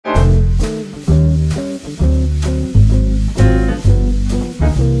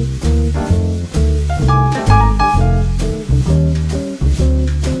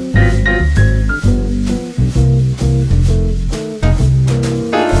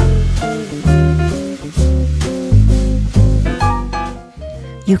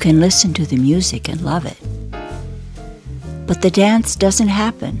You can listen to the music and love it. But the dance doesn't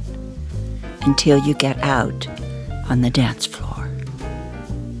happen until you get out on the dance floor.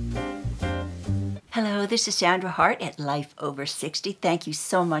 Hello, this is Sandra Hart at Life Over 60. Thank you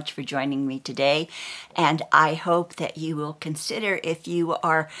so much for joining me today. And I hope that you will consider, if you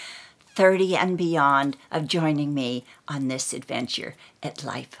are 30 and beyond, of joining me on this adventure at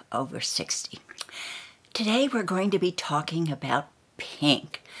Life Over 60. Today we're going to be talking about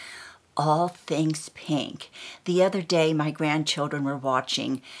pink. All things pink. The other day my grandchildren were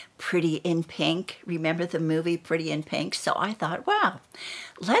watching Pretty in Pink. Remember the movie Pretty in Pink? So I thought, wow,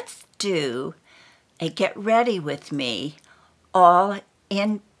 let's do a get ready with me all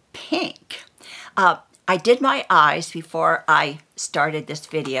in pink. I did my eyes before I started this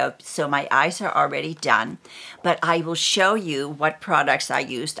video, so my eyes are already done, but I will show you what products I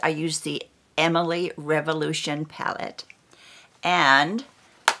used. I used the Emily Revolution palette, and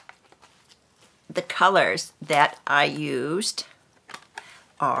the colors that I used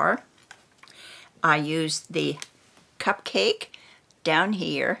are, I used the Cupcake down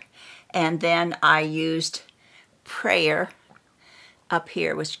here, and then I used Prayer up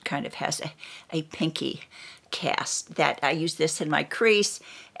here, which kind of has a pinky cast. That I use this in my crease,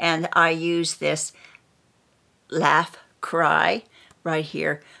 and I use this Laugh Cry right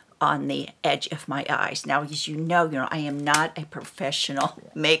here on the edge of my eyes. Now, as you know, I am not a professional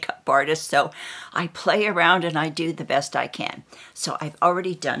makeup artist, so I play around and I do the best I can. So I've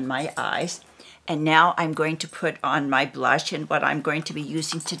already done my eyes, and now I'm going to put on my blush, and what I'm going to be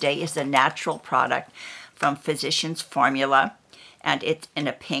using today is a natural product from Physicians Formula, and it's in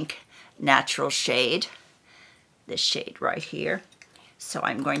a pink natural shade, this shade right here. So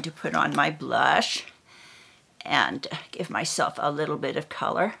I'm going to put on my blush and give myself a little bit of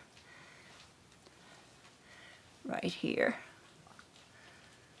color right here.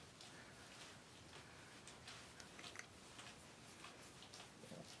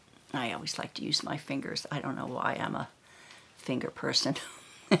 I always like to use my fingers. I don't know why I'm a finger person.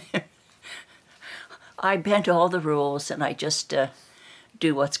 I bend all the rules and I just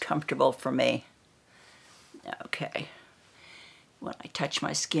do what's comfortable for me. Okay. When I touch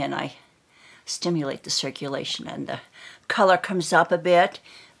my skin, I stimulate the circulation and the color comes up a bit,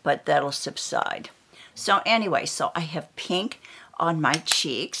 but that'll subside. So anyway, so I have pink on my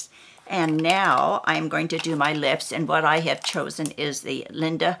cheeks, and now I'm going to do my lips, and what I have chosen is the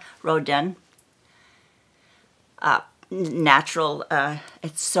Linda Rodin natural,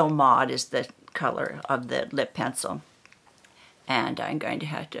 it's So Mod is the color of the lip pencil. And I'm going to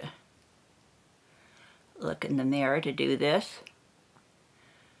have to look in the mirror to do this.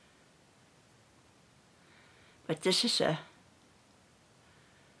 But this is a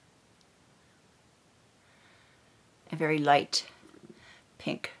very light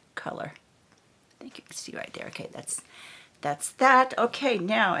pink color. I think you can see right there. Okay, that's that. Okay,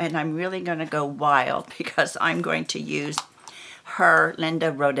 now, and I'm really going to go wild because I'm going to use her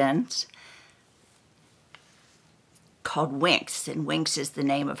Linda Rodin's called Winx, and Winx is the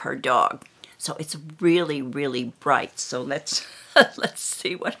name of her dog. So it's really, really bright. So let's let's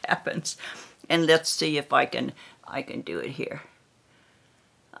see what happens, and let's see if I can do it here.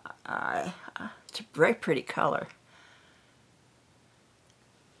 It's a very pretty color.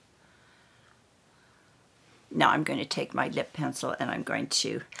 Now I'm going to take my lip pencil and I'm going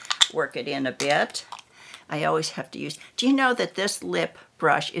to work it in a bit. I always have to use, do you know that this lip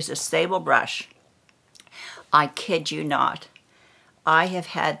brush is a sable brush? I kid you not. I have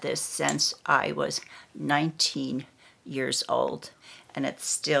had this since I was 19 years old, and it's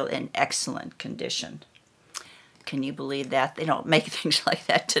still in excellent condition. Can you believe that? They don't make things like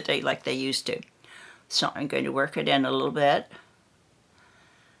that today like they used to. So I'm going to work it in a little bit.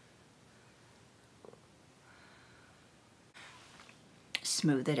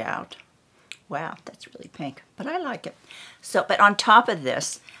 Smooth it out. Wow, that's really pink, but I like it. So, but on top of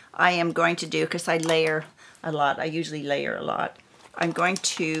this, I am going to do, because I layer a lot, I usually layer a lot, I'm going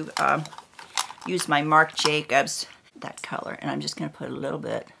to use my Marc Jacobs, that color, and I'm just going to put a little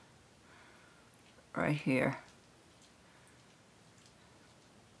bit right here.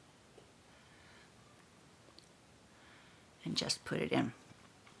 And just put it in.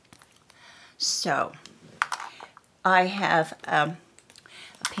 So, I have a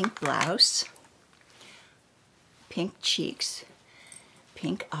pink blouse, pink cheeks,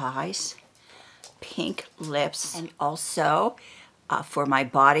 pink eyes, pink lips, and also for my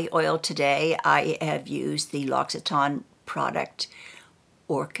body oil today, I have used the L'Occitane product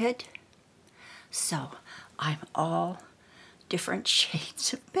Orchid. So I'm all different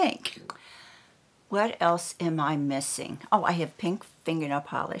shades of pink. What else am I missing? Oh, I have pink fingernail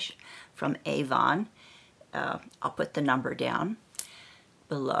polish from Avon. I'll put the number down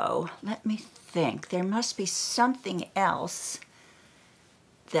below. Let me think. There must be something else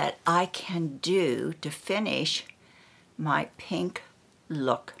that I can do to finish my pink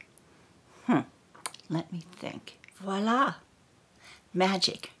look. Let me think. Voila!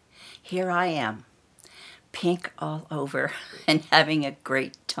 Magic. Here I am, pink all over and having a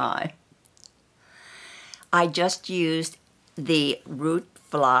great time. I just used the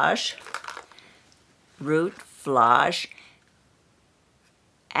ROOTFLAGE,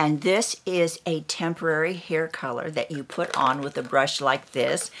 and this is a temporary hair color that you put on with a brush like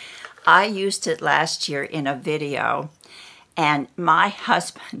this. I used it last year in a video, and my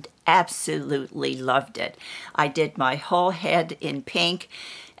husband absolutely loved it. I did my whole head in pink,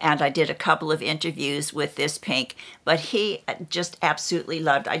 and I did a couple of interviews with this pink, but he just absolutely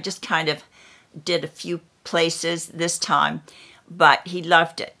loved it. I just kind of did a few places this time, but he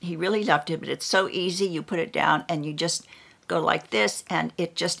loved it. He really loved it, but it's so easy. You put it down and you just go like this, and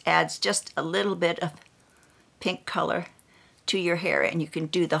it just adds just a little bit of pink color to your hair, and you can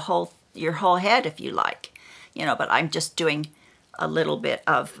do your whole head if you like, you know, but I'm just doing a little bit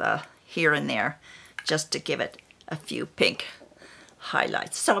of here and there just to give it a few pink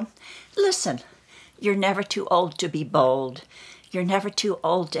highlights. So listen, you're never too old to be bold. You're never too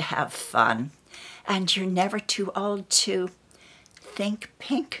old to have fun. And you're never too old to think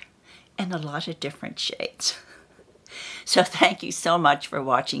pink in a lot of different shades. So thank you so much for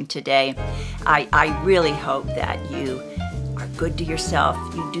watching today. I really hope that you are good to yourself,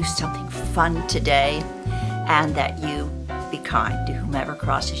 you do something fun today, and that you be kind to whomever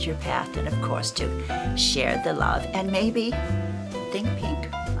crosses your path, and of course to share the love and maybe think pink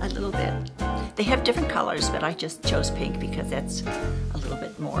a little bit. They have different colors, but I just chose pink because that's a little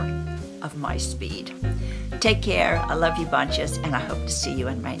bit more of my speed. Take care. I love you bunches, and I hope to see you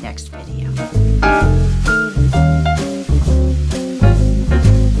in my next video.